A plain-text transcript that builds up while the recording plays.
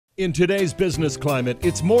In today's business climate,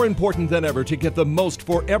 it's more important than ever to get the most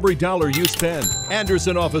for every dollar you spend.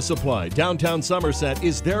 Anderson Office Supply, downtown Somerset,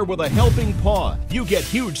 is there with a helping paw. You get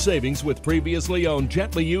huge savings with previously owned,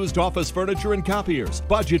 gently used office furniture and copiers.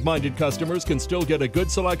 Budget-minded customers can still get a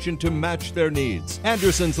good selection to match their needs.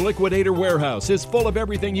 Anderson's Liquidator Warehouse is full of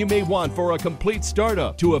everything you may want for a complete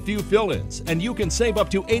startup to a few fill-ins, and you can save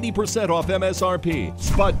up to 80% off MSRP.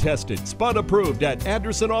 Spud tested, Spud approved at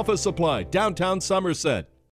Anderson Office Supply, downtown Somerset.